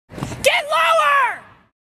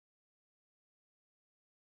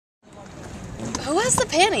Who has the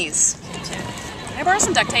panties? Can I borrow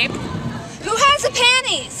some duct tape? Who has the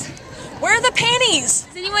panties? Where are the panties?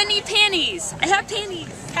 Does anyone need panties? I have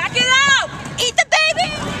panties. Pack it out! Eat the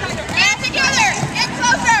baby! Get together! Get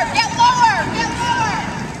closer! Get lower! Get lower!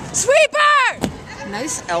 Sweeper!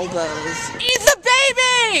 Nice elbows. Eat the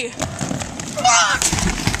baby!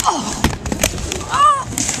 Oh. Oh.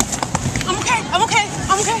 I'm okay. I'm okay.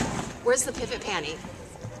 I'm okay. Where's the pivot panty?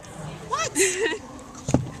 What?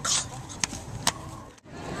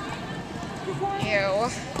 Ew.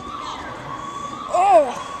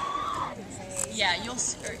 Oh. Yeah,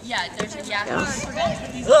 yeah, there's a yeah.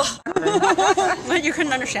 What, you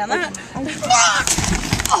couldn't understand that?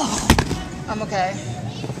 Oh. I'm okay.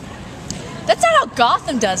 That's not how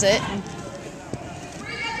Gotham does it.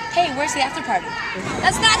 Hey, where's the after party?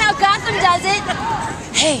 That's not how Gotham does it.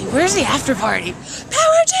 Hey, where's the after party?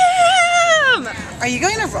 Power Jam! Are you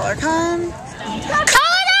going to RollerCon?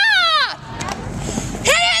 Call it up!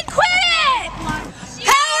 Hit it, quit it!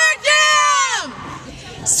 Power Jam!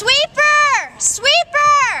 Sweeper!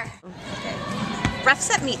 Sweeper! Ref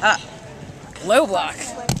set me up. Low block.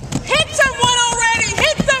 Hit someone already!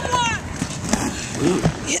 Hit someone!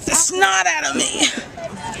 Get the snot out of me.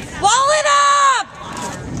 Wall it up!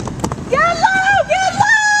 Get low! Get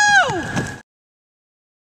low!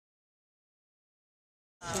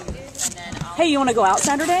 Hey, you want to go out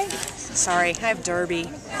Saturday? Sorry, I have derby.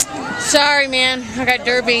 Sorry, man. I got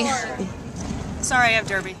derby. Sorry, I have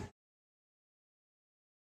derby.